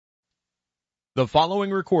The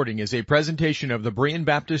following recording is a presentation of the Berean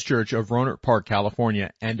Baptist Church of Rohnert Park,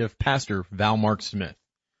 California, and of Pastor Val Mark Smith.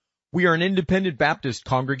 We are an independent Baptist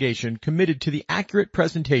congregation committed to the accurate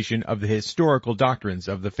presentation of the historical doctrines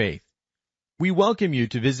of the faith. We welcome you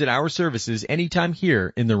to visit our services anytime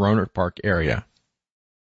here in the Rohnert Park area.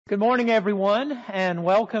 Good morning, everyone, and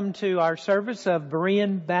welcome to our service of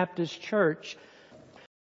Berean Baptist Church.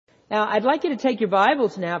 Now, I'd like you to take your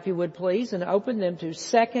Bibles now, if you would please, and open them to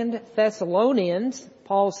 2 Thessalonians,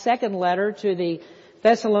 Paul's second letter to the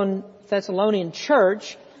Thessalonian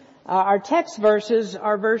church. Our text verses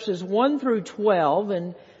are verses 1 through 12,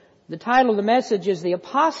 and the title of the message is The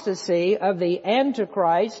Apostasy of the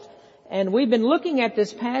Antichrist. And we've been looking at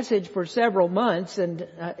this passage for several months, and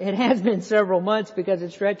it has been several months because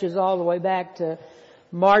it stretches all the way back to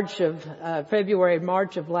February,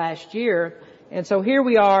 March of last year. And so here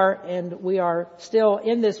we are, and we are still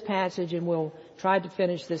in this passage, and we'll try to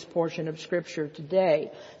finish this portion of Scripture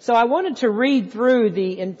today. So I wanted to read through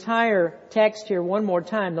the entire text here one more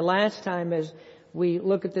time, the last time as we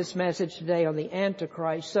look at this message today on the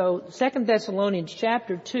Antichrist. So 2 Thessalonians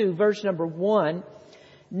chapter 2, verse number 1.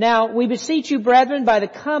 Now we beseech you, brethren, by the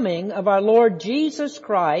coming of our Lord Jesus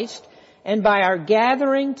Christ, and by our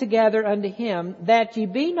gathering together unto Him, that ye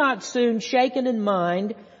be not soon shaken in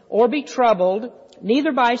mind, or be troubled,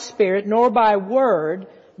 neither by spirit, nor by word,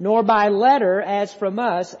 nor by letter, as from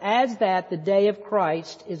us, as that the day of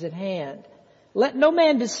Christ is at hand. Let no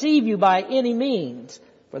man deceive you by any means,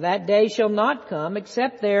 for that day shall not come,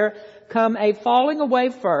 except there come a falling away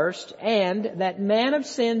first, and that man of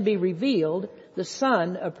sin be revealed, the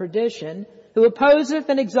son of perdition, who opposeth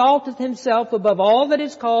and exalteth himself above all that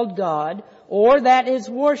is called God, or that is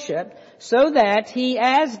worshipped, so that he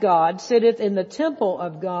as God sitteth in the temple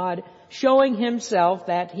of God, showing himself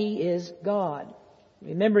that he is God.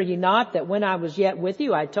 Remember ye not that when I was yet with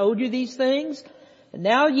you, I told you these things? And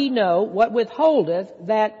now ye know what withholdeth,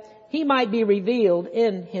 that he might be revealed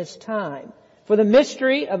in his time. For the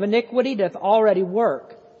mystery of iniquity doth already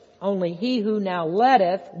work. Only he who now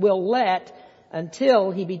letteth will let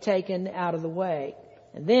until he be taken out of the way.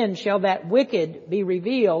 And then shall that wicked be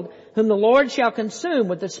revealed, whom the Lord shall consume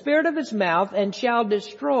with the spirit of his mouth, and shall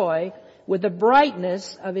destroy with the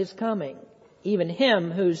brightness of his coming. Even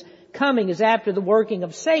him whose coming is after the working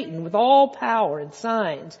of Satan, with all power and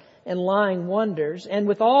signs and lying wonders, and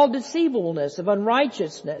with all deceivableness of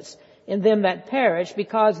unrighteousness in them that perish,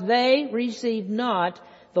 because they receive not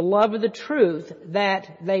the love of the truth,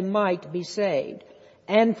 that they might be saved.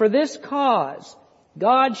 And for this cause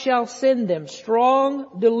God shall send them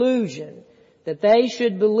strong delusion, that they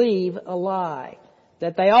should believe a lie,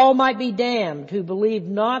 that they all might be damned who believed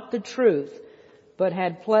not the truth, but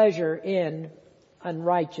had pleasure in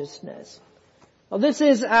unrighteousness. Well, this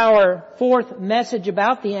is our fourth message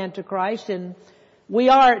about the Antichrist, and we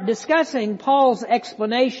are discussing Paul's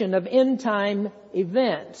explanation of end-time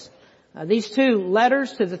events. These two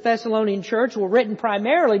letters to the Thessalonian church were written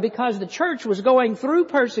primarily because the church was going through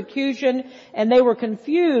persecution, and they were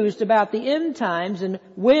confused about the end times and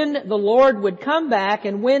when the Lord would come back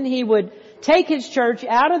and when He would take His church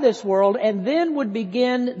out of this world and then would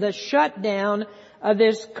begin the shutdown of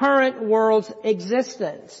this current world's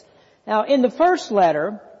existence. Now, in the first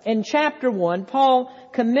letter, in chapter 1, Paul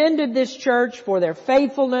commended this church for their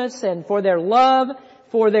faithfulness and for their love,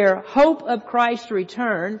 for their hope of Christ's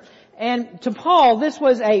return. And to Paul, this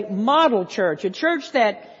was a model church, a church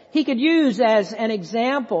that he could use as an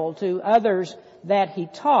example to others that he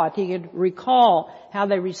taught. He could recall how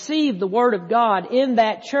they received the Word of God in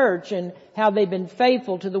that church and how they've been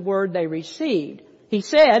faithful to the Word they received. He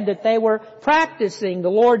said that they were practicing the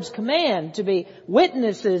Lord's command to be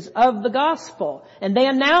witnesses of the gospel. And they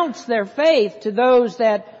announced their faith to those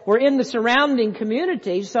that were in the surrounding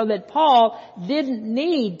communities, so that Paul didn't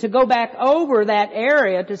need to go back over that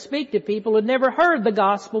area to speak to people who had never heard the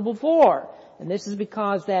gospel before. And this is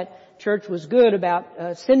because that church was good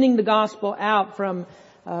about sending the gospel out from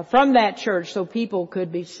that church so people could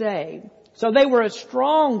be saved. So they were a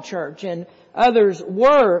strong church, and others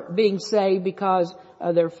were being saved because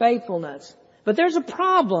of their faithfulness. But there's a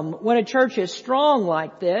problem when a church is strong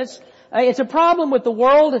like this. It's a problem with the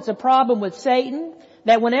world. It's a problem with Satan.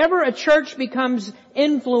 That whenever a church becomes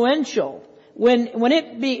influential, when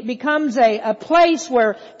it becomes a place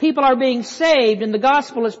where people are being saved and the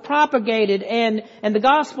gospel is propagated and the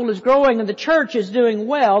gospel is growing and the church is doing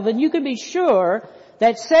well, then you can be sure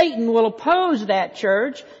that Satan will oppose that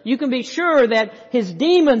church. You can be sure that his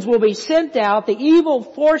demons will be sent out. The evil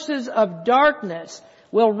forces of darkness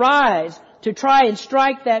will rise to try and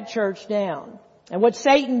strike that church down. And what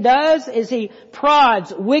Satan does is he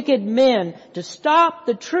prods wicked men to stop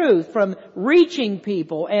the truth from reaching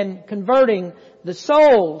people and converting the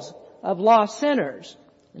souls of lost sinners.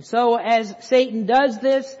 And so as Satan does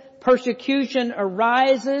this, persecution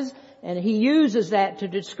arises, and he uses that to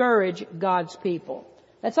discourage God's people.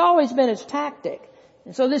 That's always been his tactic.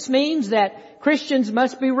 And so this means that Christians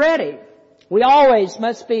must be ready. We always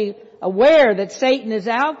must be aware that Satan is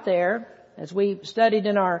out there. As we studied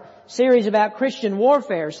in our series about Christian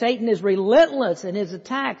warfare, Satan is relentless in his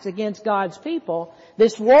attacks against God's people.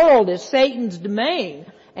 This world is Satan's domain,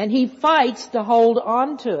 and he fights to hold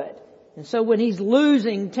on to it. And so when he's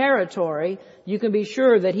losing territory, you can be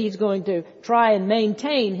sure that he's going to try and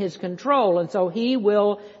maintain his control, and so he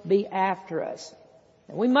will be after us.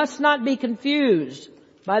 And we must not be confused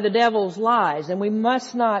by the devil's lies, and we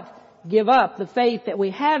must not give up the faith that we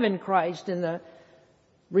have in Christ and the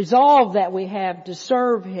resolve that we have to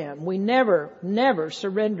serve him. We never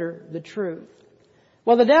surrender the truth.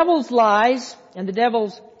 Well, the devil's lies and the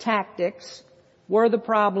devil's tactics were the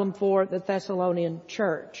problem for the Thessalonian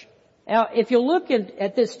church. Now, if you look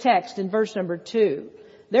at this text in verse number 2,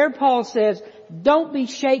 there Paul says, don't be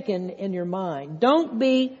shaken in your mind. Don't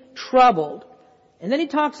be troubled. And then he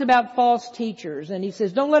talks about false teachers, and he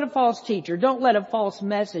says, don't let a false teacher, don't let a false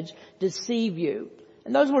message deceive you.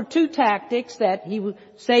 And those were two tactics that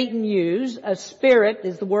Satan used. A spirit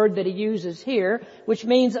is the word that he uses here, which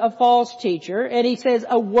means a false teacher. And he says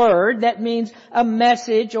a word, that means a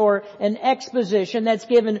message or an exposition that's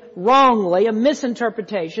given wrongly, a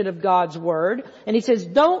misinterpretation of God's word. And he says,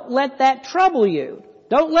 don't let that trouble you.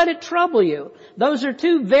 Don't let it trouble you. Those are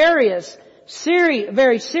two very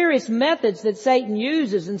serious methods that Satan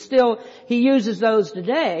uses, and still he uses those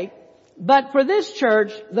today. But for this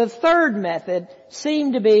church, the third method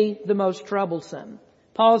seemed to be the most troublesome.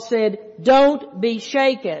 Paul said, don't be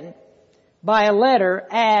shaken by a letter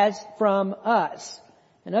as from us.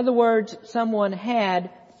 In other words, someone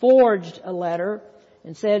had forged a letter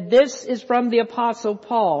and said, this is from the Apostle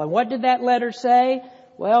Paul. And what did that letter say?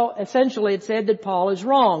 Well, essentially it said that Paul is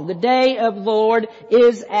wrong. The day of the Lord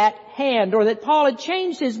is at hand, or that Paul had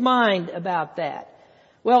changed his mind about that.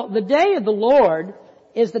 Well, the day of the Lord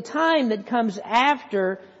is the time that comes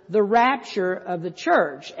after the rapture of the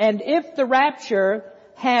church. And if the rapture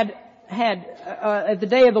the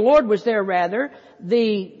day of the Lord was there rather,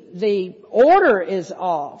 the order is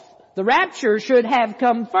off. The rapture should have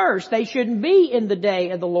come first. They shouldn't be in the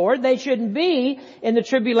day of the Lord. They shouldn't be in the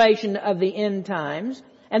tribulation of the end times.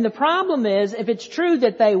 And the problem is, if it's true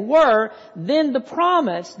that they were, then the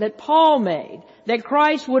promise that Paul made, that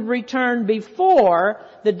Christ would return before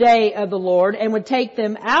the day of the Lord and would take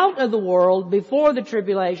them out of the world before the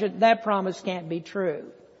tribulation, that promise can't be true.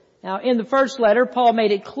 Now, in the first letter, Paul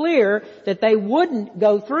made it clear that they wouldn't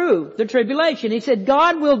go through the tribulation. He said,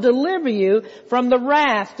 God will deliver you from the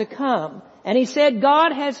wrath to come. And he said,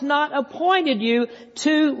 God has not appointed you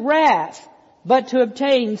to wrath, but to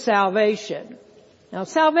obtain salvation. Now,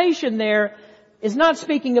 salvation there is not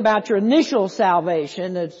speaking about your initial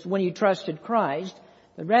salvation, that's when you trusted Christ,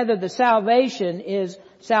 but rather the salvation is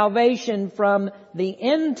salvation from the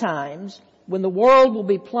end times, when the world will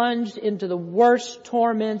be plunged into the worst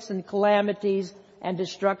torments and calamities and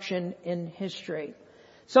destruction in history.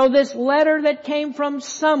 So this letter that came from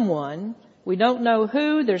someone, we don't know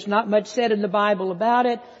who, there's not much said in the Bible about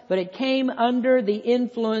it, but it came under the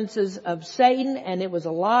influences of Satan, and it was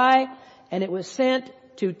a lie, and it was sent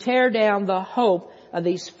to tear down the hope of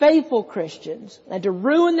these faithful Christians and to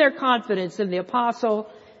ruin their confidence in the apostle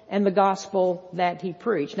and the gospel that he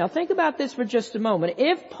preached. Now think about this for just a moment.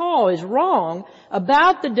 If Paul is wrong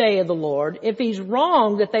about the day of the Lord, if he's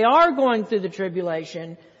wrong that they are going through the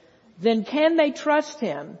tribulation, then can they trust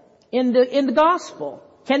him in the gospel?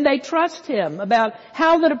 Can they trust him about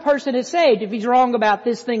how that a person is saved? If he's wrong about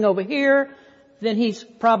this thing over here, then he's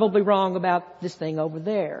probably wrong about this thing over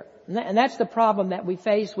there. And that's the problem that we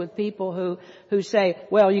face with people who say,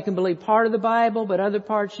 well, you can believe part of the Bible, but other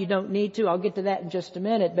parts you don't need to. I'll get to that in just a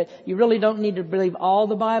minute, but you really don't need to believe all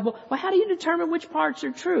the Bible. Well, how do you determine which parts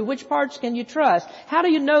are true? Which parts can you trust? How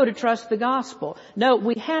do you know to trust the gospel? No,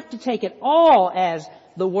 we have to take it all as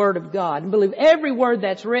the Word of God and believe every word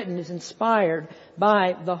that's written is inspired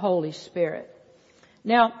by the Holy Spirit.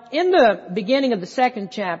 Now, in the beginning of the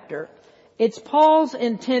second chapter, it's Paul's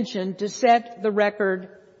intention to set the record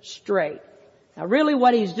straight. Now really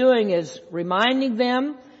what he's doing is reminding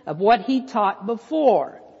them of what he taught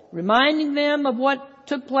before, reminding them of what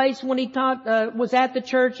took place when he was at the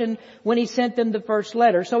church and when he sent them the first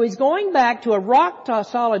letter. So he's going back to a rock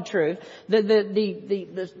solid truth,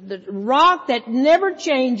 the rock that never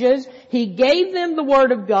changes. He gave them the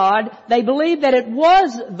Word of God. They believed that it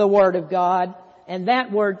was the Word of God, and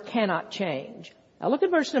that Word cannot change. Now look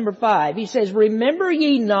at verse number 5. He says, "Remember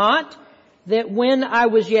ye not that when I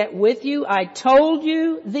was yet with you, I told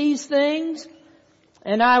you these things?"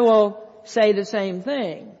 And I will say the same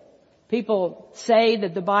thing. People say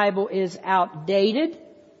that the Bible is outdated,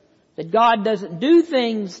 that God doesn't do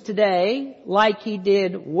things today like He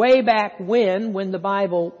did way back when the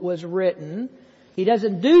Bible was written. He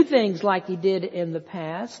doesn't do things like He did in the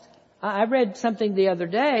past. I read something the other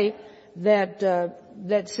day that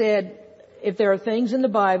said, if there are things in the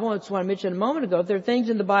Bible, that's what I mentioned a moment ago, if there are things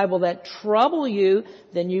in the Bible that trouble you,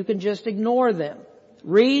 then you can just ignore them.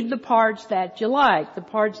 Read the parts that you like, the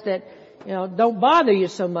parts that, don't bother you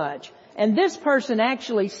so much. And this person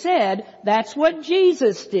actually said that's what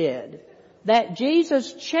Jesus did. That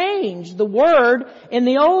Jesus changed the Word in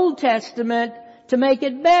the Old Testament to make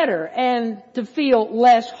it better and to feel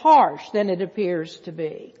less harsh than it appears to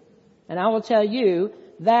be. And I will tell you,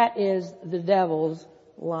 that is the devil's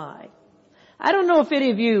lie. I don't know if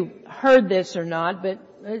any of you heard this or not, but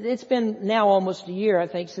it's been now almost a year, I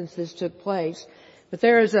think, since this took place. But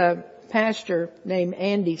there is a pastor named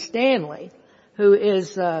Andy Stanley, who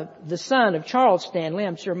is the son of Charles Stanley.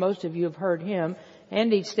 I'm sure most of you have heard him.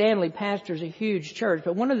 Andy Stanley pastors a huge church,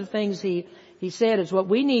 but one of the things he said is what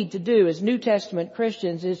we need to do as New Testament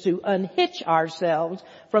Christians is to unhitch ourselves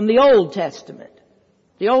from the Old Testament.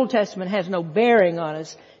 The Old Testament has no bearing on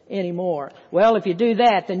us anymore. Well, if you do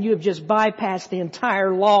that, then you have just bypassed the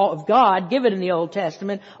entire law of God given in the Old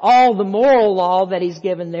Testament, all the moral law that He's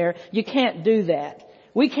given there. You can't do that.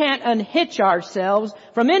 We can't unhitch ourselves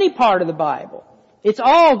from any part of the Bible. It's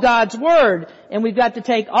all God's Word, and we've got to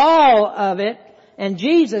take all of it. And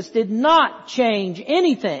Jesus did not change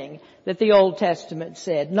anything that the Old Testament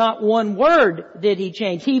said. Not one word did He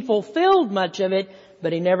change. He fulfilled much of it,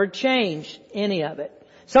 but He never changed any of it.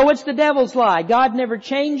 So it's the devil's lie. God never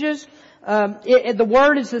changes. The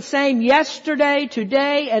Word is the same yesterday,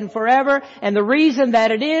 today, and forever. And the reason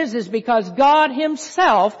that it is because God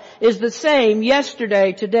Himself is the same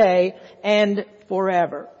yesterday, today, and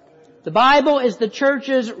forever. The Bible is the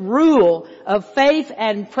church's rule of faith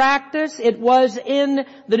and practice. It was in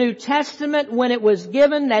the New Testament when it was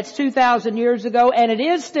given. That's 2,000 years ago. And it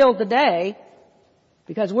is still today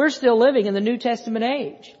because we're still living in the New Testament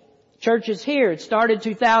age. Church is here. It started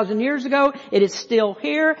 2,000 years ago. It is still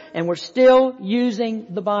here, and we're still using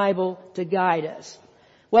the Bible to guide us.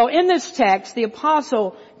 Well, in this text, the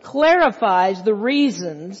apostle clarifies the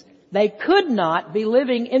reasons they could not be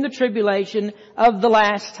living in the tribulation of the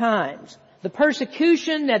last times. The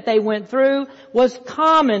persecution that they went through was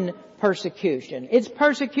common persecution. It's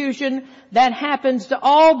persecution that happens to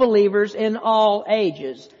all believers in all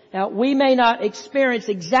ages. Now, we may not experience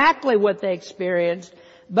exactly what they experienced,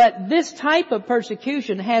 but this type of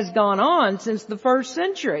persecution has gone on since the first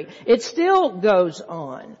century. It still goes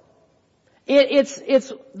on.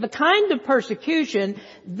 It's the kind of persecution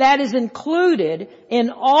that is included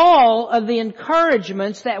in all of the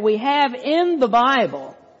encouragements that we have in the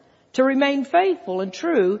Bible to remain faithful and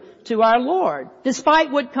true to our Lord.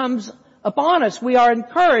 Despite what comes upon us, we are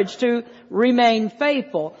encouraged to remain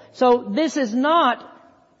faithful. So this is not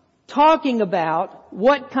talking about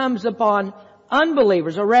what comes upon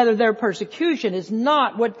unbelievers, or rather their persecution is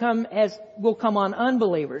not what will come on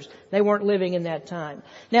unbelievers. They weren't living in that time.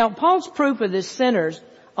 Now, Paul's proof of the sinners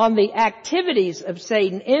on the activities of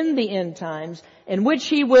Satan in the end times, in which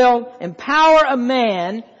he will empower a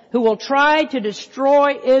man who will try to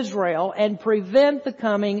destroy Israel and prevent the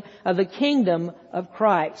coming of the kingdom of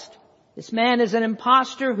Christ. This man is an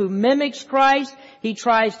impostor who mimics Christ. He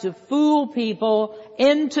tries to fool people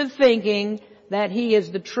into thinking that he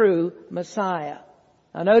is the true Messiah.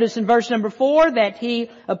 Now notice in verse number 4 that he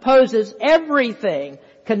opposes everything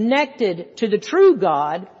connected to the true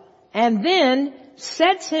God and then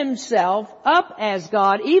sets himself up as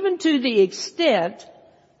God, even to the extent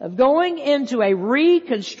of going into a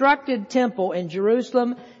reconstructed temple in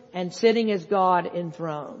Jerusalem and sitting as God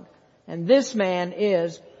enthroned. And this man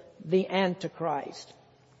is the Antichrist.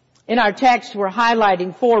 In our text, we're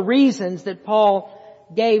highlighting 4 reasons that Paul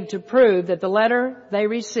gave to prove that the letter they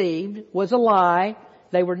received was a lie.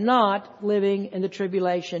 They were not living in the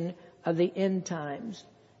tribulation of the end times.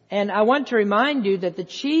 And I want to remind you that the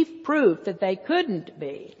chief proof that they couldn't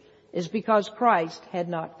be is because Christ had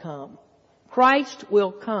not come. Christ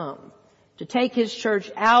will come to take His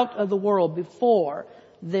church out of the world before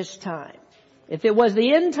this time. If it was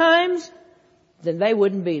the end times, then they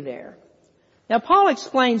wouldn't be there. Now, Paul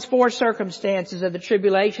explains 4 circumstances of the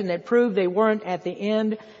tribulation that prove they weren't at the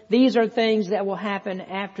end. These are things that will happen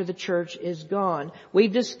after the church is gone.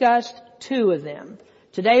 We've discussed 2 of them.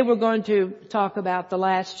 Today we're going to talk about the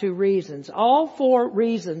last 2 reasons. All 4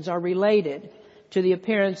 reasons are related to the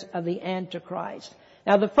appearance of the Antichrist.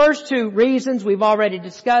 Now, the first 2 reasons we've already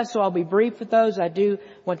discussed, so I'll be brief with those. I do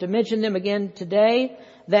want to mention them again today.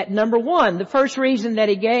 That number 1, the first reason that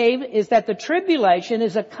he gave is that the tribulation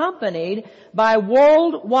is accompanied by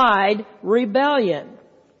worldwide rebellion.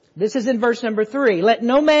 This is in verse number 3. Let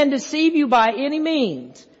no man deceive you by any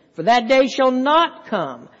means, for that day shall not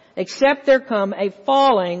come, except there come a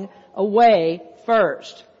falling away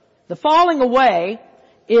first. The falling away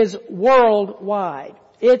is worldwide.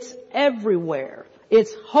 It's everywhere.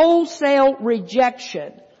 It's wholesale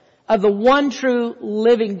rejection of the one true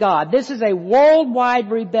living God. This is a worldwide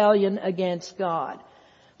rebellion against God.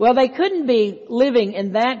 Well, they couldn't be living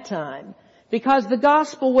in that time because the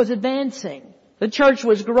gospel was advancing. The church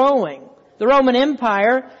was growing. The Roman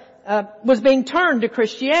Empire was being turned to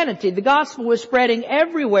Christianity. The gospel was spreading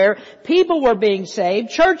everywhere. People were being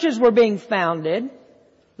saved. Churches were being founded.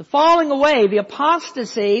 The falling away, the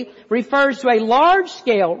apostasy, refers to a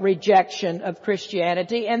large-scale rejection of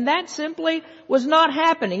Christianity, and that simply was not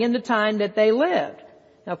happening in the time that they lived.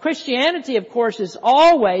 Now, Christianity, of course, is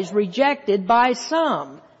always rejected by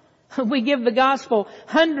some. We give the gospel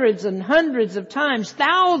hundreds and hundreds of times,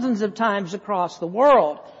 thousands of times across the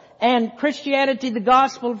world. And Christianity, the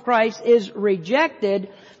gospel of Christ, is rejected,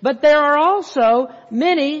 but there are also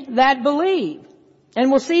many that believe. And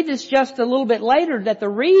we'll see this just a little bit later, that the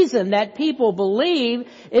reason that people believe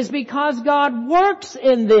is because God works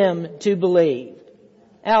in them to believe.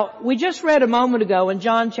 Now, we just read a moment ago in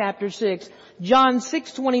John chapter 6, John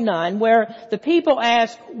 6:29, where the people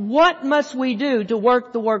ask, what must we do to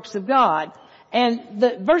work the works of God? And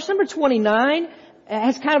the verse number 29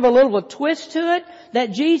 has kind of a little twist to it,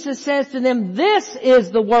 that Jesus says to them, this is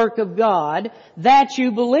the work of God, that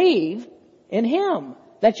you believe in Him.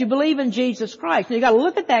 That you believe in Jesus Christ. Now you got to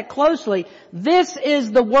look at that closely. This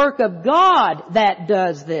is the work of God that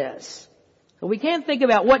does this. So we can't think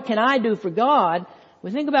about what can I do for God.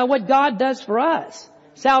 We think about what God does for us.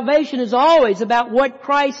 Salvation is always about what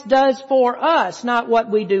Christ does for us, not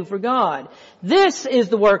what we do for God. This is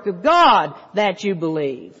the work of God that you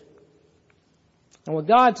believe. And when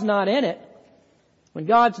God's not in it,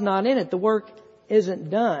 the work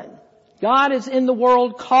isn't done. God is in the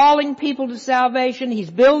world calling people to salvation.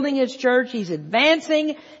 He's building His church. He's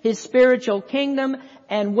advancing His spiritual kingdom.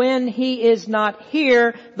 And when He is not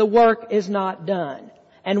here, the work is not done.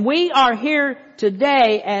 And we are here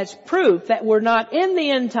today as proof that we're not in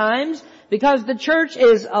the end times, because the church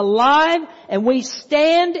is alive and we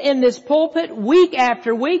stand in this pulpit week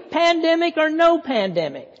after week, pandemic or no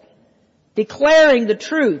pandemic, declaring the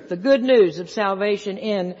truth, the good news of salvation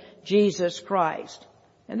in Jesus Christ.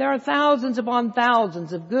 And there are thousands upon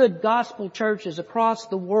thousands of good gospel churches across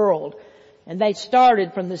the world. And they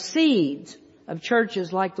started from the seeds of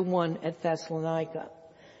churches like the one at Thessalonica.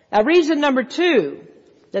 Now, reason number 2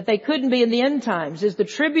 that they couldn't be in the end times is the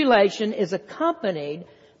tribulation is accompanied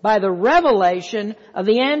by the revelation of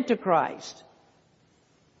the Antichrist.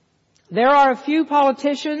 There are a few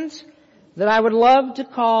politicians that I would love to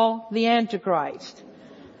call the Antichrist.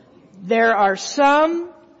 There are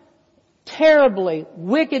some terribly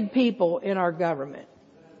wicked people in our government.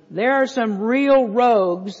 There are some real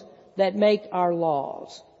rogues that make our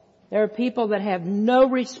laws. There are people that have no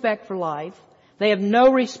respect for life. They have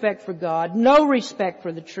no respect for God, no respect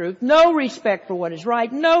for the truth, no respect for what is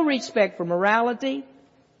right, no respect for morality.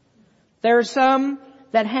 There are some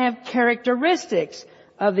that have characteristics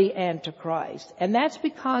of the Antichrist. And that's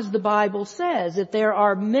because the Bible says that there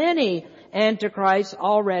are many Antichrists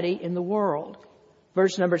already in the world.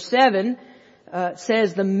 Verse number 7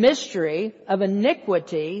 says the mystery of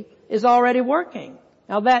iniquity is already working.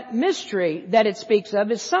 Now that mystery that it speaks of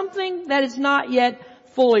is something that is not yet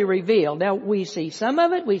fully revealed. Now we see some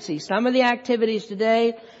of it, we see some of the activities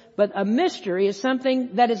today, but a mystery is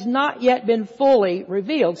something that has not yet been fully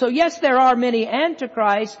revealed. So yes, there are many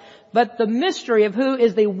Antichrists, but the mystery of who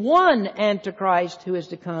is the one Antichrist who is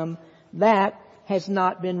to come, that has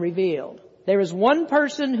not been revealed. There is one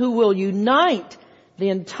person who will unite the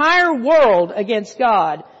entire world against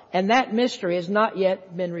God, and that mystery has not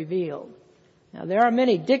yet been revealed. Now, there are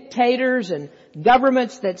many dictators and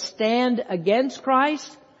governments that stand against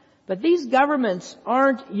Christ, but these governments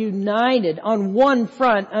aren't united on one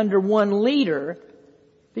front under one leader,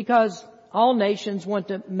 because all nations want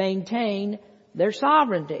to maintain their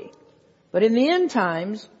sovereignty. But in the end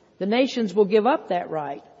times, the nations will give up that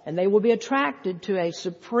right. And they will be attracted to a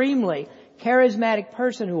supremely charismatic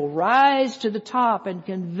person who will rise to the top and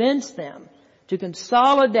convince them to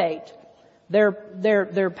consolidate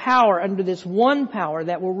their power under this one power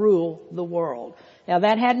that will rule the world. Now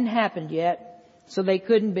that hadn't happened yet, so they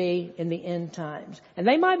couldn't be in the end times. And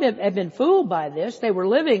they might have been fooled by this. They were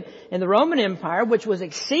living in the Roman Empire, which was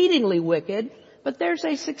exceedingly wicked, but there's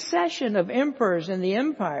a succession of emperors in the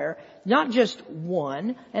empire, not just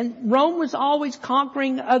one, and Rome was always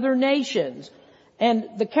conquering other nations. And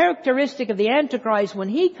the characteristic of the Antichrist when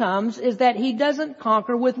he comes is that he doesn't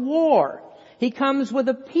conquer with war. He comes with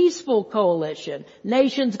a peaceful coalition.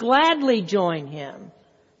 Nations gladly join him.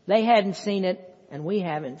 They hadn't seen it, and we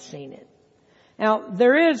haven't seen it. Now,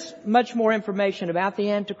 there is much more information about the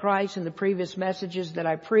Antichrist in the previous messages that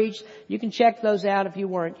I preached. You can check those out if you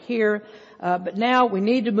weren't here. But now we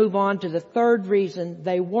need to move on to the third reason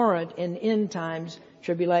they weren't in end times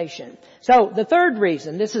tribulation. So the third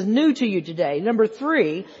reason, this is new to you today, number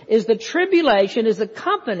 3, is the tribulation is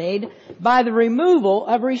accompanied by the removal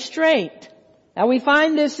of restraint. Now we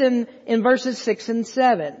find this in verses 6 and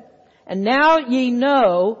 7. And now ye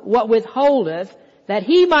know what withholdeth, that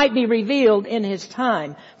he might be revealed in his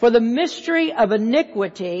time. For the mystery of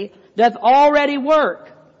iniquity doth already work.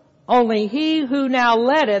 Only he who now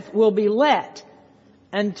letteth will be let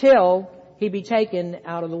until he be taken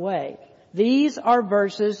out of the way. These are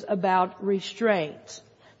verses about restraints.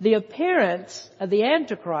 The appearance of the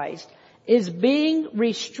Antichrist is being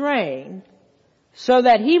restrained so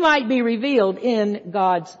that he might be revealed in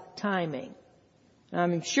God's timing.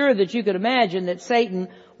 I'm sure that you could imagine that Satan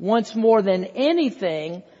wants more than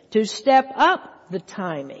anything to step up the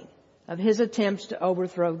timing of his attempts to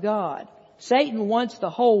overthrow God. Satan wants the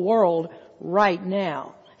whole world right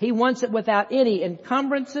now. He wants it without any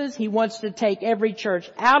encumbrances. He wants to take every church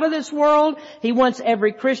out of this world. He wants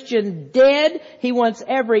every Christian dead. He wants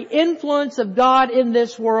every influence of God in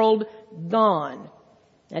this world gone.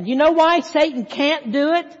 And do you know why Satan can't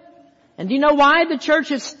do it? And do you know why the church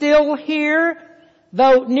is still here?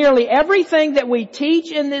 Though nearly everything that we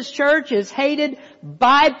teach in this church is hated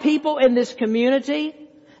by people in this community.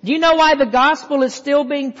 Do you know why the gospel is still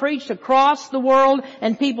being preached across the world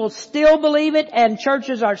and people still believe it and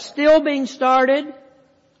churches are still being started?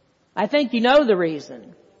 I think you know the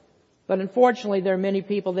reason. But unfortunately there are many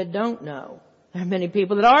people that don't know. There are many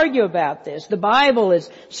people that argue about this. The Bible is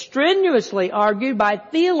strenuously argued by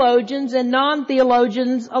theologians and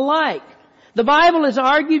non-theologians alike. The Bible is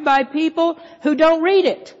argued by people who don't read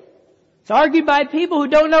it. It's argued by people who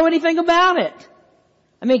don't know anything about it.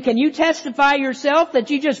 I mean, can you testify yourself that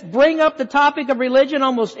you just bring up the topic of religion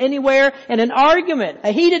almost anywhere and an argument,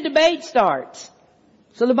 a heated debate starts?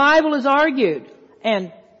 So the Bible is argued.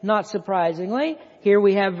 And not surprisingly, here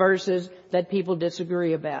we have verses that people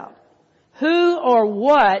disagree about. Who or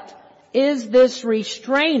what is this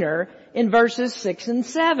restrainer in verses 6 and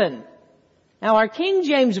 7? Now our King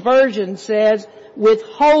James Version says,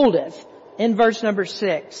 withholdeth in verse number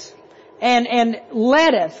 6. And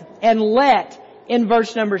letteth and let in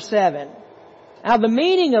verse number 7. Now the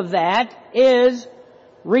meaning of that is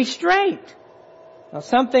restraint. Now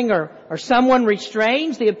something or someone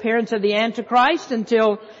restrains the appearance of the Antichrist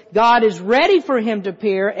until God is ready for him to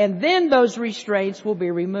appear, and then those restraints will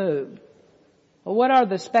be removed. Well, what are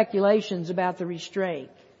the speculations about the restraint?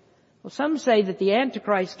 Well, some say that the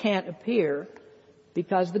Antichrist can't appear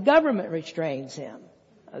because the government restrains him.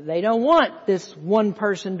 They don't want this one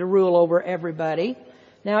person to rule over everybody.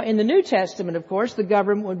 Now, in the New Testament, of course, the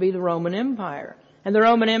government would be the Roman Empire. And the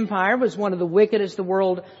Roman Empire was one of the wickedest the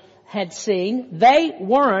world had seen. They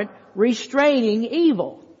weren't restraining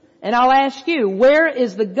evil. And I'll ask you, where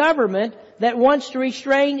is the government that wants to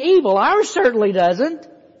restrain evil? Ours certainly doesn't.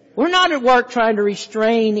 We're not at work trying to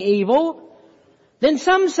restrain evil. Then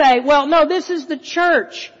some say, well, no, this is the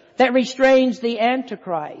church that restrains the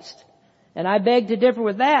Antichrist. And I beg to differ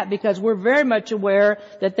with that because we're very much aware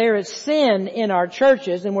that there is sin in our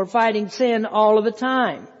churches and we're fighting sin all of the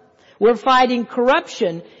time. We're fighting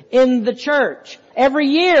corruption in the church. Every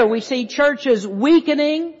year we see churches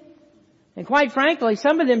weakening, and quite frankly,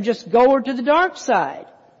 some of them just go over to the dark side.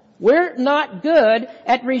 We're not good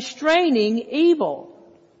at restraining evil.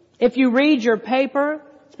 If you read your paper,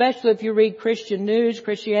 especially if you read Christian News,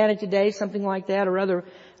 Christianity Today, something like that, or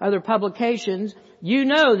other publications, you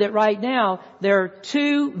know that right now there are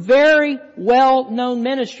two very well-known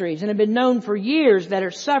ministries and have been known for years that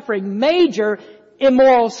are suffering major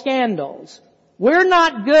immoral scandals. We're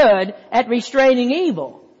not good at restraining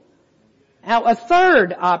evil. Now, a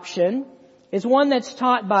third option is one that's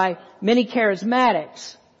taught by many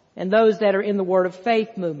charismatics and those that are in the Word of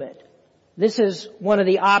Faith movement. This is one of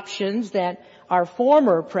the options that our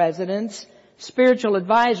former president's spiritual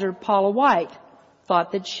advisor, Paula White,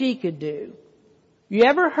 thought that she could do. You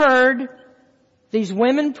ever heard these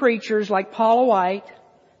women preachers like Paula White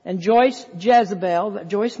and Joyce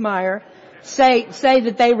Meyer, say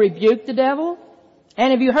that they rebuke the devil?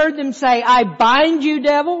 And have you heard them say, "I bind you,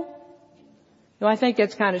 devil"? No, I think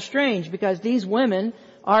that's kind of strange because these women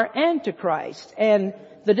are Antichrist and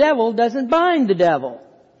the devil doesn't bind the devil.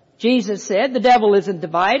 Jesus said the devil isn't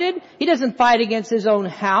divided. He doesn't fight against his own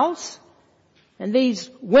house. And these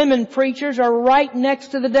women preachers are right next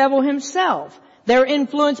to the devil himself. They're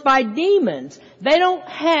influenced by demons. They don't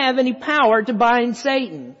have any power to bind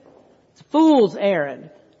Satan. It's a fool's errand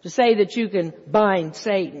to say that you can bind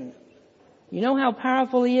Satan. You know how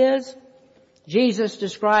powerful he is? Jesus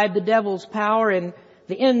described the devil's power in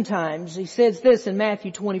the end times. He says this in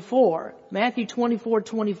Matthew 24. Matthew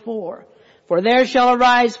 24:24. "For there shall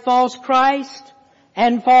arise false Christ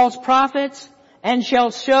and false prophets, and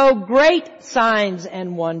shall show great signs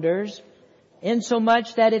and wonders,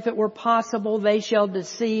 insomuch that if it were possible, they shall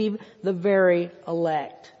deceive the very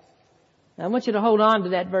elect." Now I want you to hold on to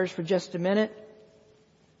that verse for just a minute.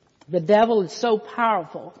 The devil is so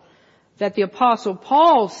powerful that the Apostle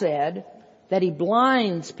Paul said that he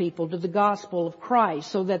blinds people to the gospel of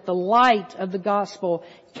Christ so that the light of the gospel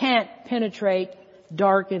can't penetrate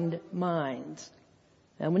darkened minds.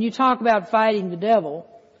 And when you talk about fighting the devil,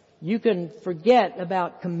 you can forget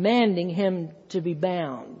about commanding him to be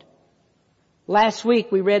bound. Last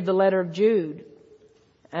week we read the letter of Jude.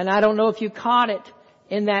 And I don't know if you caught it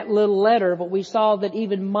in that little letter, but we saw that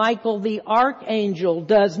even Michael the archangel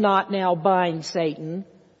does not now bind Satan.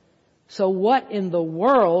 So what in the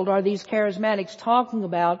world are these charismatics talking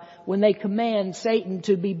about when they command Satan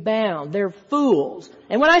to be bound? They're fools.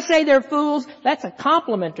 And when I say they're fools, that's a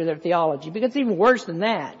compliment to their theology, because it's even worse than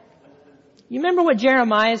that. You remember what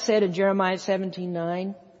Jeremiah said in Jeremiah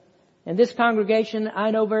 17:9? And this congregation,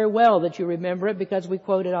 I know very well that you remember it because we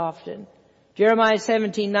quote it often. Jeremiah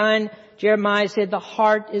 17:9, Jeremiah said, "The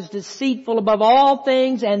heart is deceitful above all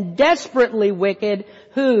things and desperately wicked.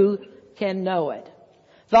 Who can know it?"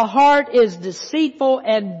 The heart is deceitful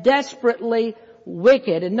and desperately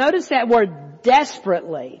wicked. And notice that word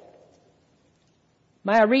desperately.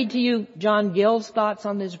 May I read to you John Gill's thoughts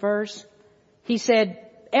on this verse? He said,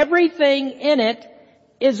 "Everything in it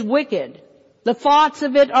is wicked. The thoughts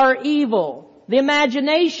of it are evil. The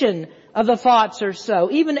imagination of the thoughts are so.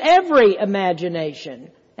 Even every imagination.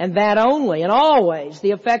 And that only and always.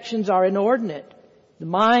 The affections are inordinate. The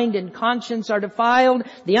mind and conscience are defiled.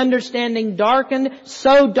 The understanding darkened.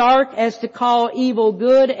 So dark as to call evil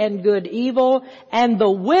good and good evil. And the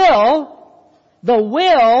will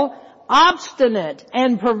obstinate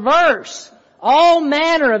and perverse. All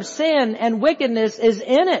manner of sin and wickedness is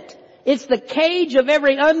in it. It's the cage of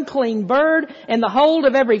every unclean bird and the hold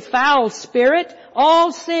of every foul spirit.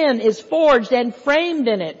 All sin is forged and framed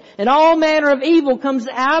in it, and all manner of evil comes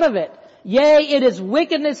out of it. Yea, it is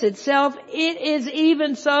wickedness itself. It is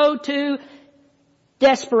even so to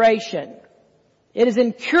desperation. It is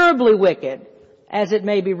incurably wicked, as it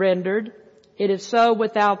may be rendered. It is so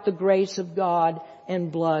without the grace of God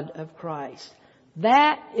and blood of Christ."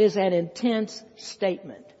 That is an intense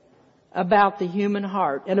statement about the human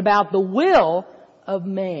heart and about the will of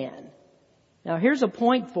man. Now here's a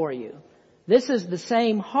point for you. This is the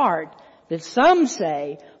same heart that some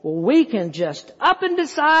say, well, we can just up and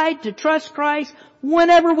decide to trust Christ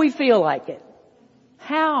whenever we feel like it.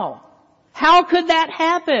 How? How could that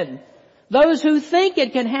happen? Those who think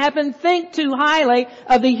it can happen think too highly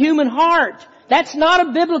of the human heart. That's not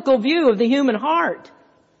a biblical view of the human heart.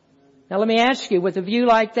 Now let me ask you, with a view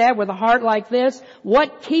like that, with a heart like this,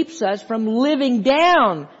 what keeps us from living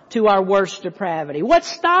down to our worst depravity? What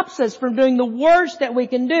stops us from doing the worst that we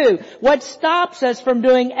can do? What stops us from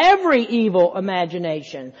doing every evil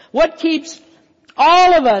imagination? What keeps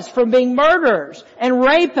all of us from being murderers and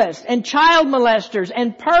rapists and child molesters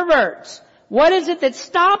and perverts? What is it that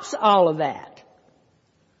stops all of that?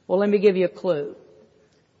 Well, let me give you a clue.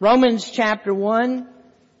 Romans chapter 1,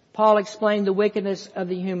 Paul explained the wickedness of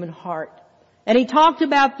the human heart. And he talked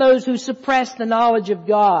about those who suppress the knowledge of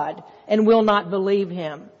God and will not believe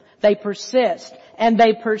Him. They persist and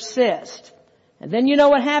they persist. And then you know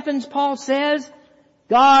what happens, Paul says?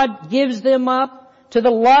 God gives them up to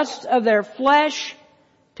the lust of their flesh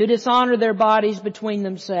to dishonor their bodies between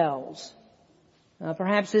themselves. Now,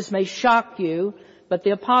 perhaps this may shock you, but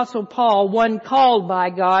the Apostle Paul, one called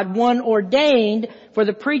by God, one ordained for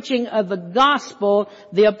the preaching of the gospel,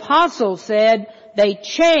 the Apostle said they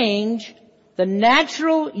change the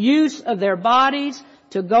natural use of their bodies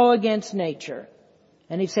to go against nature.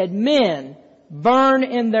 And he said, men, burn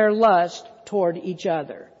in their lust toward each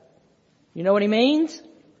other. You know what he means?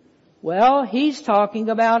 Well, he's talking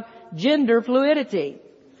about gender fluidity.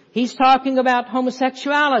 He's talking about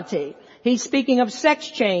homosexuality. He's speaking of sex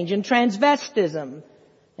change and transvestism.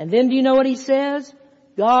 And then do you know what he says?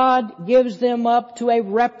 God gives them up to a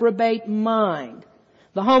reprobate mind.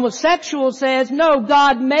 The homosexual says, no,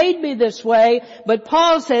 God made me this way. But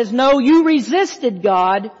Paul says, no, you resisted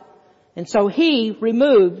God. And so he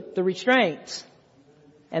removed the restraints.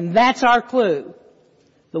 And that's our clue.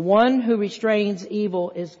 The one who restrains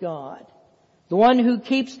evil is God. The one who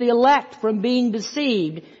keeps the elect from being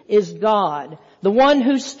deceived is God. The one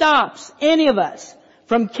who stops any of us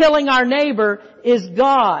from killing our neighbor is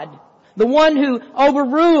God. The one who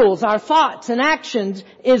overrules our thoughts and actions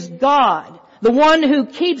is God. The one who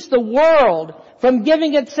keeps the world from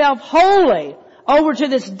giving itself wholly over to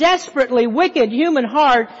this desperately wicked human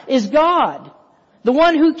heart is God. The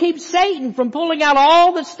one who keeps Satan from pulling out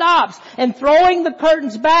all the stops and throwing the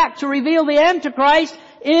curtains back to reveal the Antichrist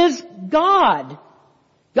is God.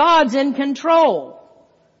 God's in control.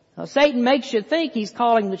 Now, Satan makes you think he's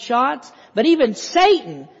calling the shots, but even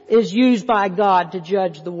Satan is used by God to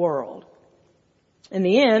judge the world. In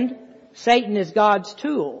the end, Satan is God's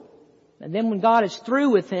tool. And then when God is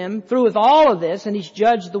through with him, through with all of this, and he's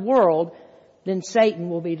judged the world, then Satan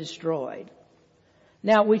will be destroyed.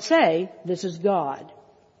 Now, we say this is God.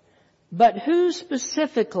 But who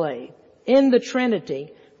specifically in the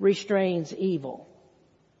Trinity restrains evil?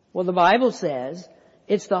 Well, the Bible says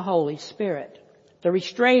it's the Holy Spirit. The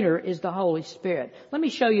restrainer is the Holy Spirit. Let me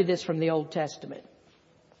show you this from the Old Testament.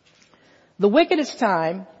 The wickedest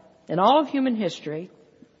time in all of human history,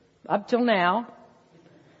 up till now,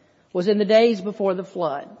 was in the days before the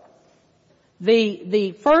flood.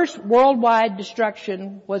 The first worldwide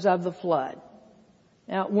destruction was of the flood.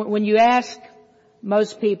 Now, when you ask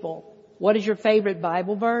most people, what is your favorite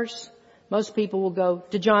Bible verse? Most people will go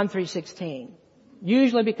to John 3:16.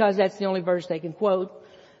 Usually because that's the only verse they can quote.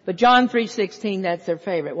 But John 3:16, that's their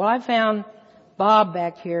favorite. Well, I found Bob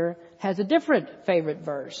back here has a different favorite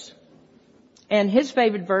verse. And his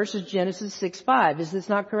favorite verse is Genesis 6:5. Is this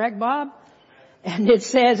not correct, Bob? And it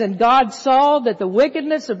says, and God saw that the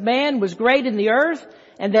wickedness of man was great in the earth,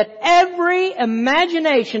 and that every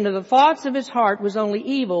imagination of the thoughts of his heart was only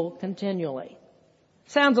evil continually.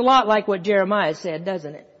 Sounds a lot like what Jeremiah said,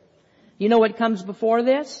 doesn't it? You know what comes before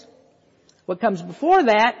this? What comes before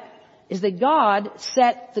that is that God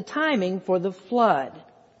set the timing for the flood.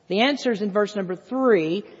 The answer is in verse number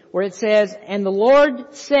 3, where it says, and the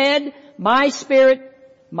Lord said, my spirit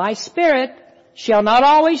shall not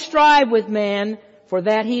always strive with man, for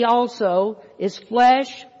that he also is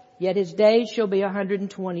flesh, yet his days shall be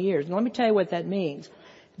 120 years. And let me tell you what that means.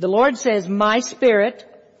 The Lord says, my spirit,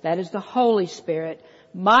 that is the Holy Spirit,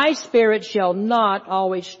 my spirit shall not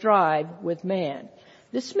always strive with man.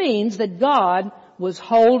 This means that God was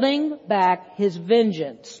holding back his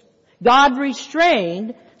vengeance. God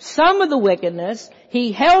restrained some of the wickedness.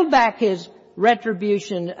 He held back his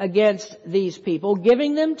retribution against these people,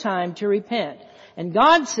 giving them time to repent. And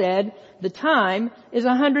God said the time is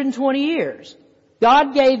 120 years.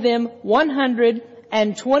 God gave them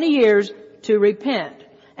 120 years to repent.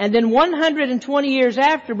 And then 120 years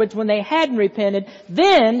afterwards, when they hadn't repented,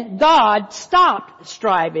 then God stopped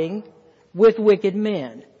striving with wicked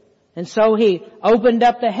men. And so he opened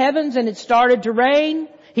up the heavens and it started to rain.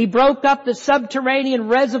 He broke up the subterranean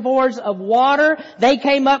reservoirs of water. They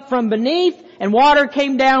came up from beneath and water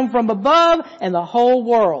came down from above, and the whole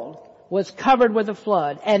world was covered with a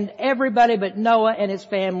flood, and everybody but Noah and his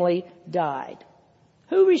family died.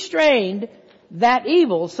 Who restrained that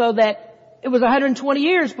evil so that it was 120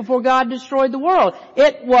 years before God destroyed the world?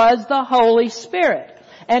 It was the Holy Spirit.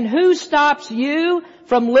 And who stops you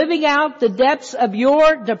from living out the depths of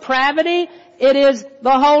your depravity? It is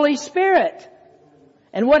the Holy Spirit.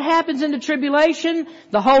 And what happens in the tribulation?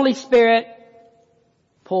 The Holy Spirit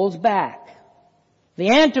pulls back. The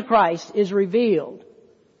Antichrist is revealed.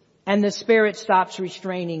 And the Spirit stops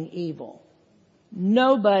restraining evil.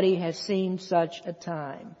 Nobody has seen such a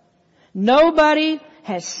time. Nobody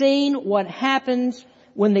has seen what happens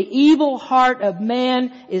when the evil heart of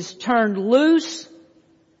man is turned loose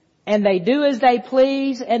and they do as they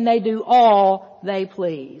please and they do all they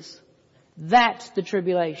please. That's the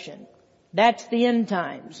tribulation. That's the end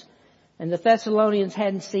times. And the Thessalonians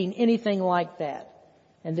hadn't seen anything like that.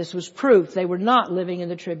 And this was proof they were not living in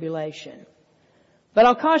the tribulation. But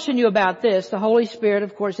I'll caution you about this. The Holy Spirit,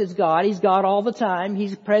 of course, is God. He's God all the time.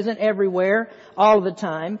 He's present everywhere, all the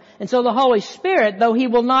time. And so the Holy Spirit, though He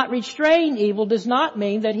will not restrain evil, does not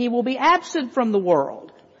mean that He will be absent from the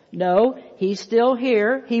world. No, He's still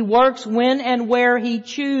here. He works when and where He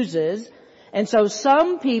chooses. And so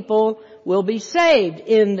some people will be saved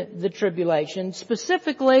in the tribulation,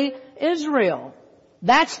 specifically Israel.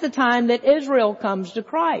 That's the time that Israel comes to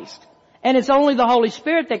Christ. And it's only the Holy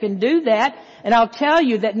Spirit that can do that. And I'll tell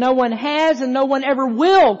you that no one has and no one ever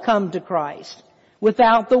will come to Christ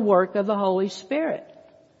without the work of the Holy Spirit.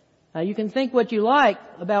 Now you can think what you like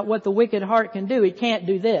about what the wicked heart can do. It can't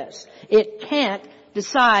do this. It can't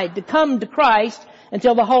decide to come to Christ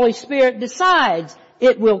until the Holy Spirit decides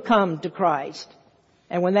it will come to Christ.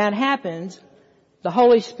 And when that happens, the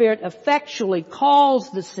Holy Spirit effectually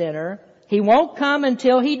calls the sinner. He won't come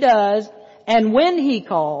until He does, and when He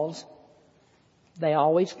calls, they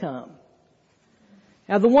always come.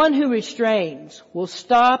 Now the one who restrains will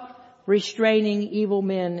stop restraining evil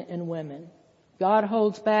men and women. God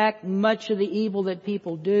holds back much of the evil that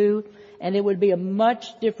people do, and it would be a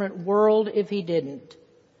much different world if He didn't.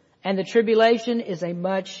 And the tribulation is a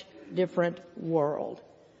much different world.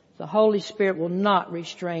 The Holy Spirit will not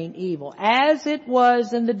restrain evil, as it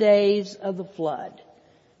was in the days of the flood.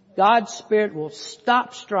 God's Spirit will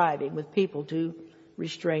stop striving with people to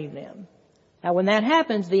restrain them. Now when that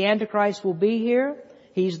happens, the Antichrist will be here.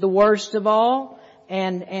 He's the worst of all.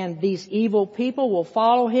 And these evil people will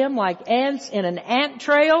follow him like ants in an ant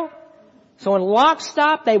trail. So in lock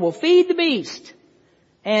stop, they will feed the beast.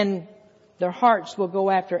 And their hearts will go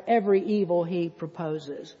after every evil he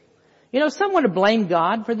proposes. You know, some want to blame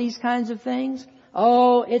God for these kinds of things.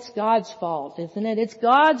 Oh, it's God's fault, isn't it? It's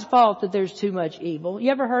God's fault that there's too much evil.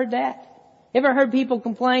 You ever heard that? You ever heard people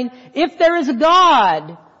complain, if there is a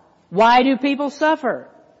God, why do people suffer?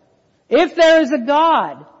 If there is a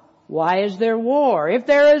God, why is there war? If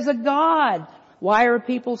there is a God, why are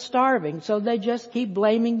people starving? So they just keep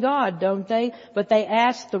blaming God, don't they? But they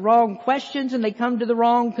ask the wrong questions and they come to the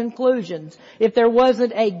wrong conclusions. If there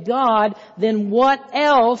wasn't a God, then what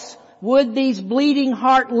else would these bleeding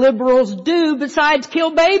heart liberals do besides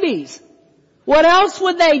kill babies? What else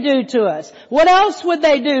would they do to us? What else would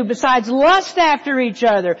they do besides lust after each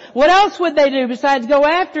other? What else would they do besides go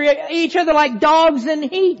after each other like dogs in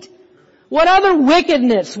heat? What other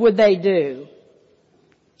wickedness would they do?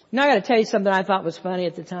 Now I got to tell you something I thought was funny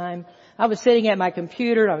at the time. I was sitting at my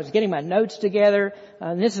computer, I was getting my notes together,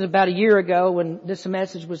 and this is about a year ago when this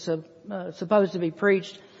message was supposed to be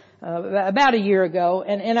preached. About a year ago,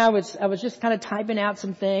 and I was just kind of typing out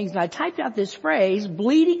some things, and I typed out this phrase,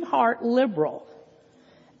 bleeding heart liberal.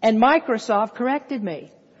 And Microsoft corrected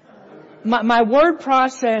me. My word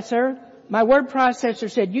processor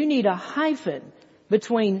said, you need a hyphen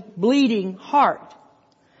between bleeding heart.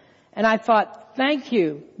 And I thought, thank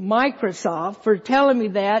you, Microsoft, for telling me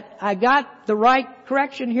that. I got the right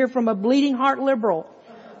correction here from a bleeding heart liberal.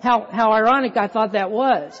 How ironic I thought that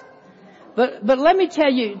was. But let me tell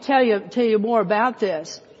you more about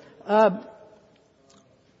this.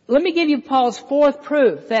 Let me give you Paul's fourth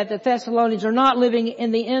proof that the Thessalonians are not living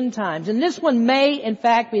in the end times. And this one may, in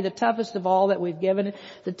fact, be the toughest of all that we've given.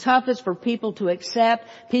 The toughest for people to accept,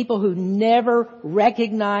 people who never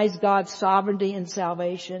recognize God's sovereignty and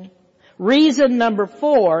salvation. Reason number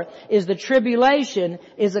 4 is the tribulation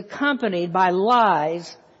is accompanied by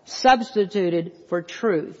lies substituted for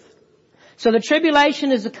truth. So the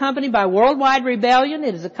tribulation is accompanied by worldwide rebellion.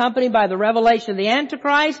 It is accompanied by the revelation of the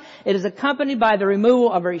Antichrist. It is accompanied by the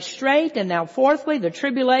removal of restraint. And now fourthly, the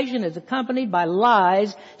tribulation is accompanied by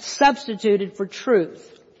lies substituted for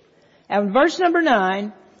truth. And verse number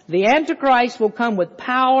 9, the Antichrist will come with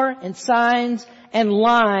power and signs and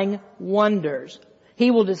lying wonders. He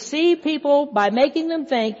will deceive people by making them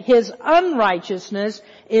think his unrighteousness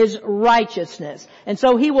is righteousness. And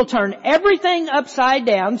so he will turn everything upside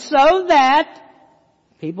down so that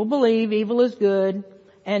people believe evil is good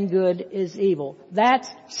and good is evil. That's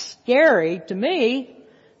scary to me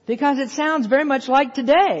because it sounds very much like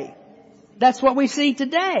today. That's what we see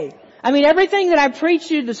today. I mean, everything that I preached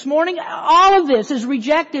to you this morning, all of this is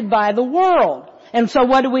rejected by the world. And so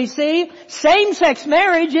what do we see? Same-sex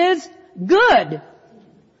marriage is good.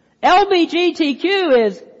 LGBTQ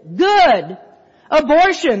is good.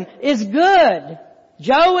 Abortion is good.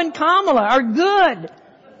 Joe and Kamala are good.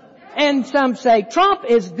 And some say Trump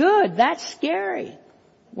is good. That's scary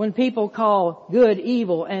when people call good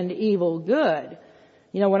evil and evil good.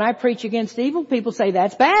 You know, when I preach against evil, people say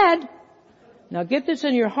that's bad. Now get this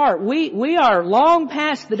in your heart. We are long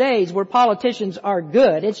past the days where politicians are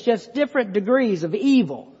good. It's just different degrees of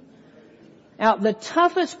evil. Now, the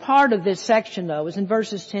toughest part of this section, though, is in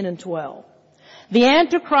verses 10 and 12. The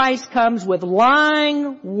Antichrist comes with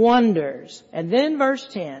lying wonders. And then verse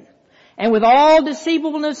 10. And with all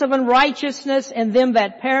deceivableness of unrighteousness in them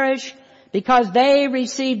that perish, because they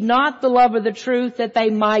received not the love of the truth that they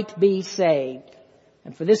might be saved.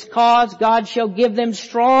 And for this cause God shall give them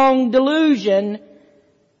strong delusion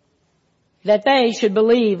that they should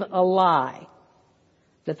believe a lie,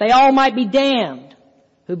 that they all might be damned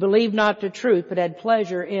who believed not the truth but had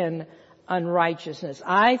pleasure in unrighteousness.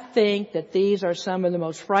 I think that these are some of the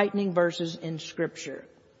most frightening verses in Scripture.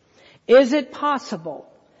 Is it possible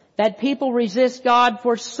that people resist God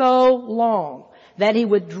for so long that He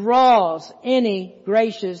withdraws any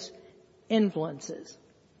gracious influences?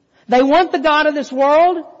 They want the God of this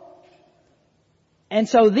world, and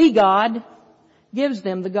so the God gives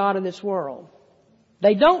them the God of this world.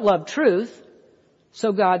 They don't love truth,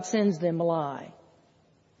 so God sends them a lie.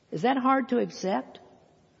 Is that hard to accept?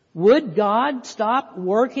 Would God stop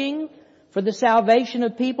working for the salvation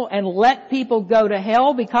of people and let people go to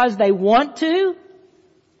hell because they want to?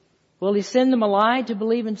 Will He send them a lie to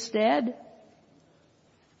believe instead?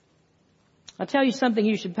 I'll tell you something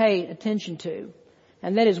you should pay attention to,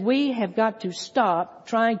 and that is we have got to stop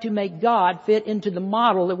trying to make God fit into the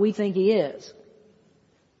model that we think He is.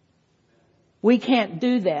 We can't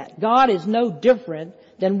do that. God is no different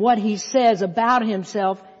than what He says about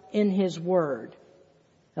Himself in His Word.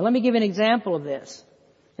 Now let me give an example of this.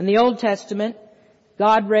 In the Old Testament,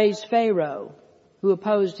 God raised Pharaoh, who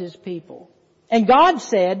opposed His people. And God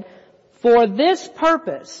said, "For this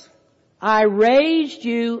purpose I raised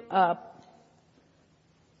you up,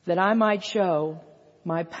 that I might show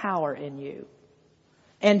my power in you."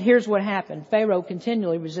 And here's what happened. Pharaoh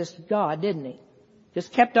continually resisted God, didn't he?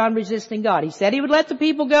 Just kept on resisting God. He said He would let the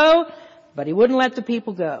people go, but He wouldn't let the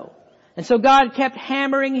people go. And so God kept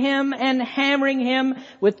hammering him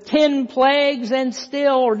with 10 plagues and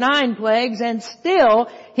still, or 9 plagues, and still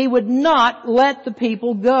He would not let the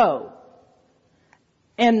people go.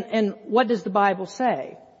 And what does the Bible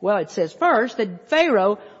say? Well, it says first that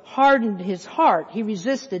Pharaoh hardened his heart. He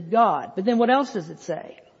resisted God. But then what else does it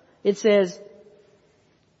say? It says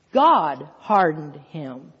God hardened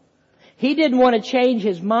him. He didn't want to change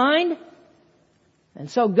his mind,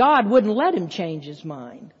 and so God wouldn't let him change his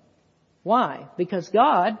mind. Why? Because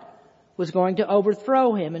God was going to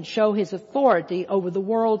overthrow him and show His authority over the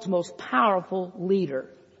world's most powerful leader.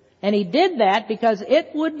 And He did that because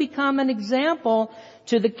it would become an example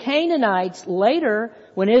to the Canaanites later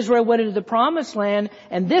when Israel went into the Promised Land,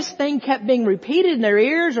 and this thing kept being repeated in their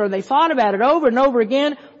ears, or they thought about it over and over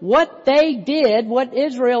again, what they did, what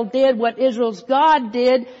Israel did, what Israel's God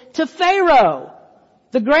did to Pharaoh.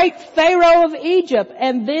 The great Pharaoh of Egypt,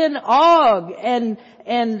 and then Og and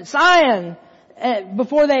Sihon,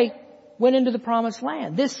 before they went into the Promised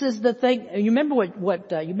Land. This is the thing. You remember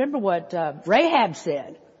what Rahab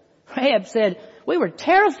said? Rahab said, "We were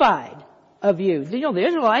terrified of you." You know, the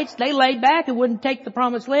Israelites, they laid back and wouldn't take the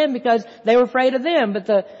Promised Land because they were afraid of them. But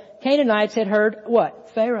the Canaanites had heard what?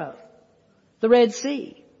 Pharaoh, the Red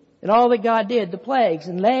Sea, and all that God did, the plagues,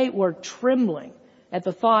 and they were trembling at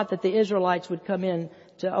the thought that the Israelites would come in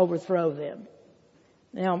to overthrow them.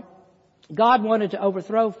 Now, God wanted to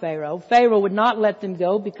overthrow Pharaoh. Pharaoh would not let them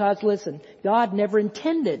go because, listen, God never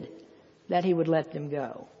intended that He would let them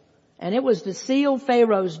go. And it was to seal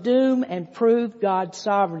Pharaoh's doom and prove God's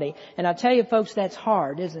sovereignty. And I'll tell you folks, that's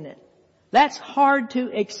hard, isn't it? That's hard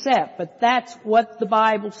to accept, but that's what the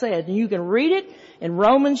Bible says. And you can read it in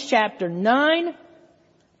Romans chapter 9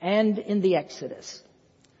 and in the Exodus.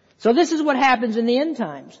 So this is what happens in the end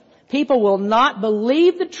times. People will not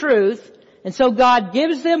believe the truth, and so God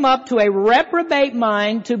gives them up to a reprobate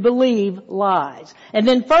mind to believe lies. And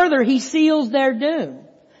then further, He seals their doom.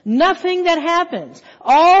 Nothing that happens,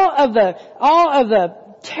 all of the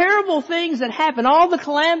terrible things that happen, all the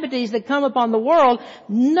calamities that come upon the world,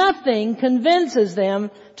 nothing convinces them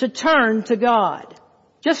to turn to God.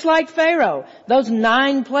 Just like Pharaoh, those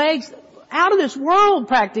 9 plagues, out of this world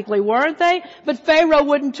practically, weren't they? But Pharaoh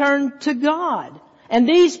wouldn't turn to God. And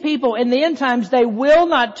these people in the end times, they will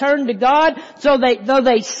not turn to God, though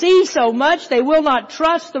they see so much, they will not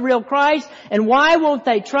trust the real Christ. And why won't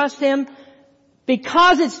they trust Him?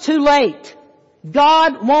 Because it's too late.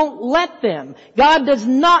 God won't let them. God does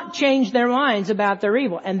not change their minds about their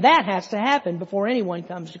evil. And that has to happen before anyone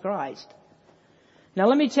comes to Christ. Now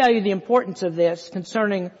let me tell you the importance of this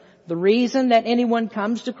concerning the reason that anyone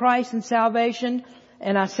comes to Christ in salvation.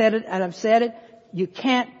 And I said it, and I've said it. You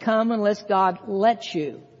can't come unless God lets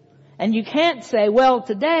you. And you can't say, well,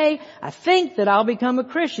 today I think that I'll become a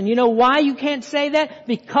Christian. You know why you can't say that?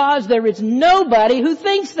 Because there is nobody who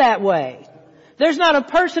thinks that way. There's not a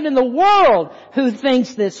person in the world who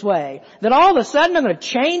thinks this way. That all of a sudden I'm going to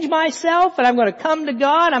change myself and I'm going to come to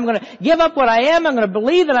God. I'm going to give up what I am. I'm going to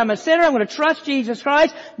believe that I'm a sinner. I'm going to trust Jesus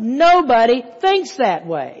Christ. Nobody thinks that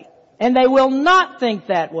way. And they will not think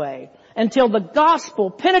that way until the gospel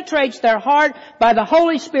penetrates their heart by the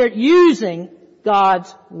Holy Spirit using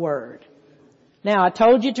God's Word. Now, I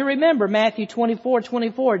told you to remember Matthew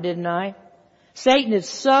 24:24, didn't I? Satan is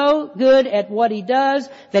so good at what he does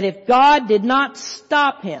that if God did not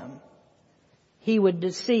stop him, he would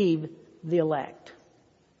deceive the elect.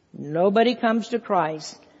 Nobody comes to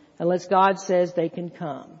Christ unless God says they can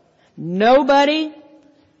come. Nobody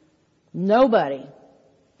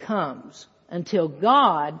comes until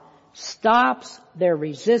God stops their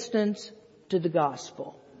resistance to the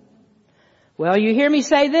gospel. Well, you hear me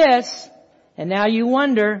say this, and now you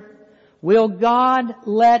wonder, will God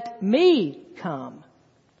let me come?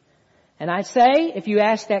 And I say, if you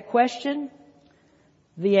ask that question,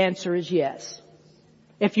 the answer is yes.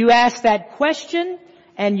 If you ask that question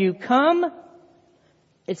and you come,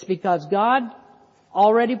 it's because God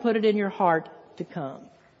already put it in your heart to come.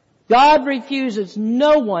 God refuses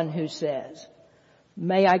no one who says,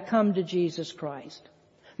 may I come to Jesus Christ?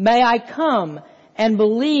 May I come and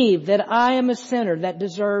believe that I am a sinner that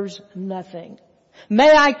deserves nothing?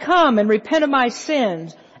 May I come and repent of my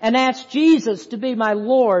sins and ask Jesus to be my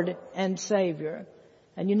Lord and Savior?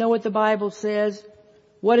 And you know what the Bible says?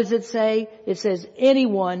 What does it say? It says,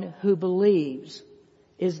 anyone who believes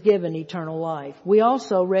is given eternal life. We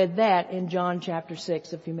also read that in John chapter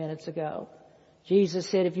 6 a few minutes ago. Jesus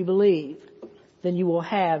said, if you believe, then you will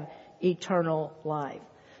have eternal life.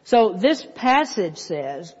 So this passage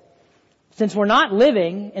says, since we're not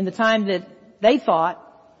living in the time that they thought,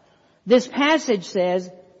 this passage says,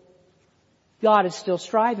 God is still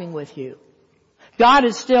striving with you. God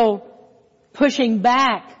is still pushing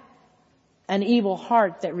back an evil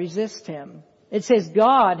heart that resists Him. It says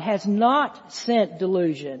God has not sent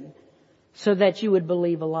delusion so that you would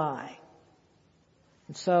believe a lie.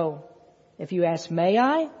 And so, if you ask, may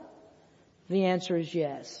I? The answer is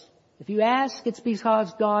yes. If you ask, it's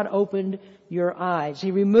because God opened your eyes.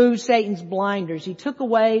 He removed Satan's blinders. He took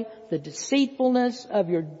away the deceitfulness of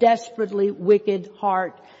your desperately wicked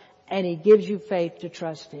heart, and He gives you faith to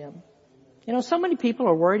trust Him. You know, so many people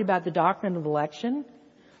are worried about the doctrine of election.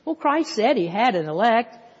 Well, Christ said He had an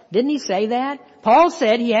elect. Didn't He say that? Paul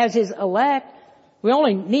said He has His elect. We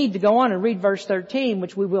only need to go on and read verse 13,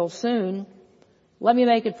 which we will soon. Let me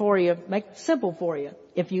make it for you, make it simple for you.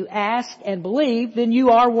 If you ask and believe, then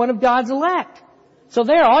you are one of God's elect. So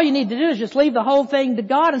there, all you need to do is just leave the whole thing to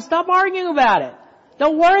God and stop arguing about it.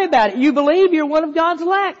 Don't worry about it. You believe, you're one of God's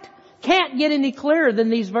elect. Can't get any clearer than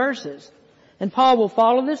these verses. And Paul will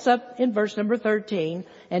follow this up in verse number 13,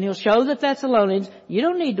 and he'll show the Thessalonians, you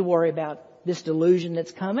don't need to worry about this delusion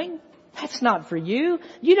that's coming. That's not for you.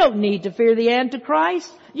 You don't need to fear the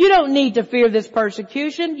Antichrist. You don't need to fear this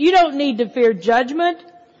persecution. You don't need to fear judgment.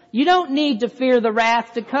 You don't need to fear the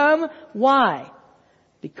wrath to come. Why?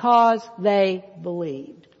 Because they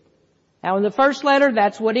believed. Now in the first letter,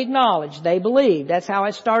 that's what he acknowledged. They believed. That's how I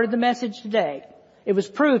started the message today. It was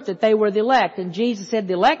proof that they were the elect. And Jesus said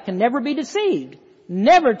the elect can never be deceived.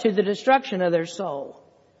 Never to the destruction of their soul.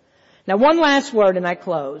 Now one last word and I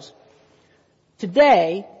close.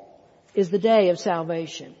 Today is the day of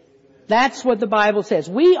salvation. That's what the Bible says.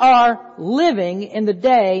 We are living in the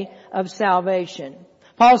day of salvation.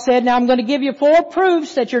 Paul said, now I'm going to give you 4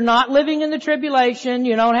 proofs that you're not living in the tribulation.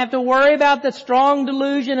 You don't have to worry about the strong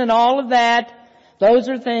delusion and all of that. Those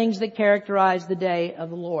are things that characterize the day of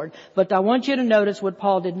the Lord. But I want you to notice what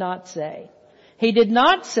Paul did not say. He did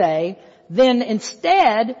not say, then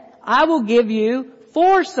instead I will give you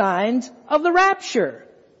 4 signs of the rapture.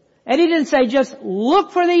 And he didn't say just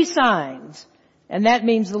look for these signs and that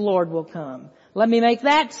means the Lord will come. Let me make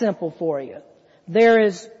that simple for you. There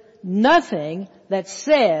is nothing that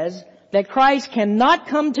says that Christ cannot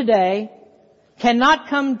come today, cannot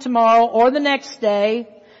come tomorrow or the next day.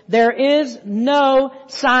 There is no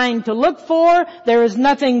sign to look for. There is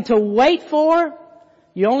nothing to wait for.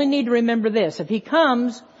 You only need to remember this. If He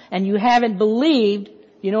comes and you haven't believed,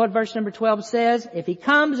 you know what verse number 12 says? If He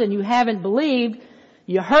comes and you haven't believed,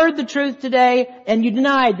 you heard the truth today and you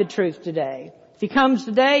denied the truth today. If He comes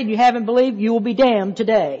today and you haven't believed, you will be damned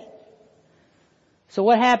today. So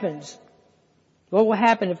what happens? What will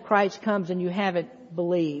happen if Christ comes and you haven't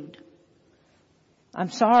believed? I'm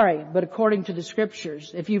sorry, but according to the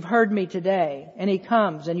Scriptures, if you've heard me today and He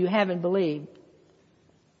comes and you haven't believed,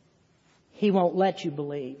 He won't let you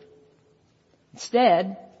believe.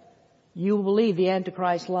 Instead, you will believe the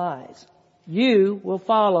Antichrist lies. You will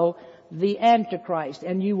follow the Antichrist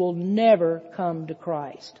and you will never come to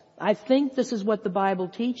Christ. I think this is what the Bible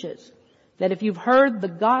teaches. That if you've heard the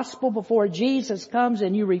gospel before Jesus comes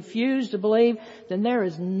and you refuse to believe, then there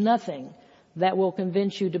is nothing that will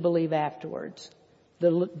convince you to believe afterwards.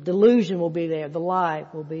 The delusion will be there. The lie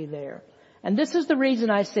will be there. And this is the reason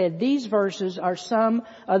I said these verses are some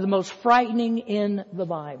of the most frightening in the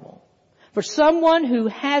Bible. For someone who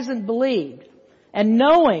hasn't believed and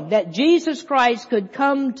knowing that Jesus Christ could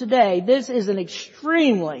come today, this is an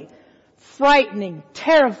extremely frightening,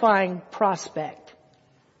 terrifying prospect.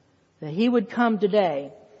 That He would come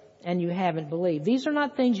today and you haven't believed. These are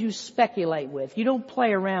not things you speculate with. You don't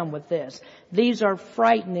play around with this. These are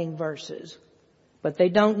frightening verses. But they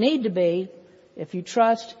don't need to be if you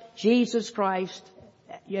trust Jesus Christ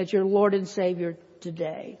as your Lord and Savior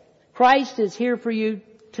today. Christ is here for you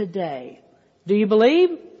today. Do you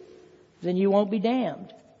believe? Then you won't be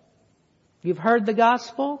damned. You've heard the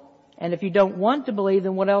gospel, and if you don't want to believe,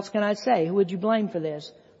 then what else can I say? Who would you blame for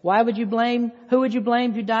this? Who would you blame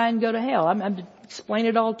if you die and go to hell? I'm explaining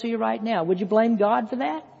it all to you right now. Would you blame God for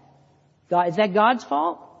that? God, is that God's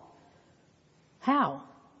fault? How?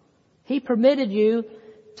 He permitted you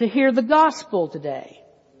to hear the gospel today.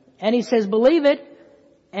 And He says, believe it,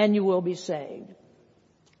 and you will be saved.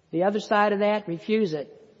 The other side of that, refuse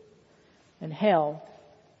it. And hell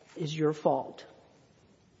is your fault.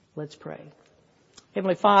 Let's pray.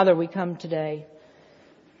 Heavenly Father, we come today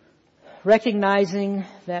recognizing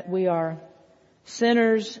that we are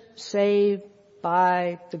sinners saved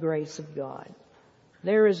by the grace of God.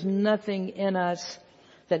 There is nothing in us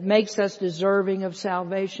that makes us deserving of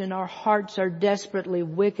salvation. Our hearts are desperately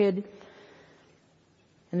wicked.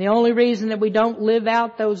 And the only reason that we don't live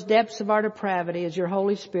out those depths of our depravity is your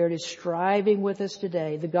Holy Spirit is striving with us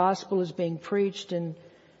today. The gospel is being preached and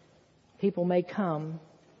people may come.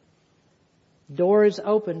 The door is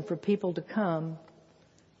open for people to come.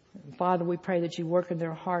 And Father, we pray that you work in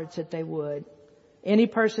their hearts that they would. Any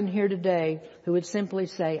person here today who would simply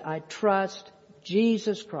say, I trust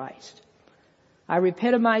Jesus Christ. I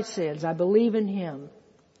repent of my sins. I believe in Him.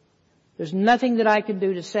 There's nothing that I can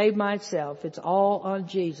do to save myself. It's all on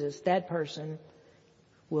Jesus. That person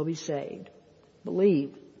will be saved.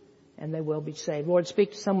 Believe, and they will be saved. Lord,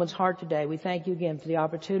 speak to someone's heart today. We thank you again for the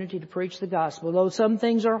opportunity to preach the gospel. Though some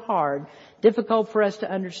things are hard, difficult for us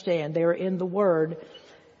to understand, they are in the Word.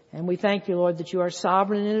 And we thank you, Lord, that you are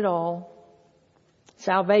sovereign in it all.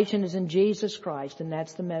 Salvation is in Jesus Christ, and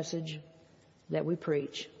that's the message that we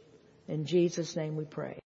preach. In Jesus' name we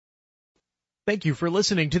pray. Thank you for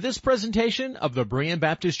listening to this presentation of the Berean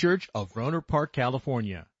Baptist Church of Rohnert Park,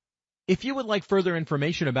 California. If you would like further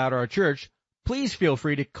information about our church, please feel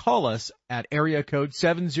free to call us at area code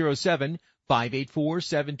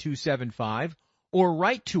 707-584-7275 or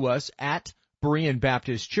write to us at Berean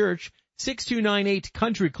Baptist Church, 6298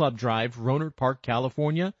 Country Club Drive, Rohnert Park,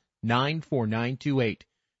 California, 94928.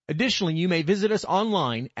 Additionally, you may visit us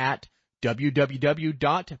online at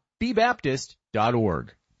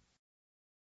www.bbaptist.org.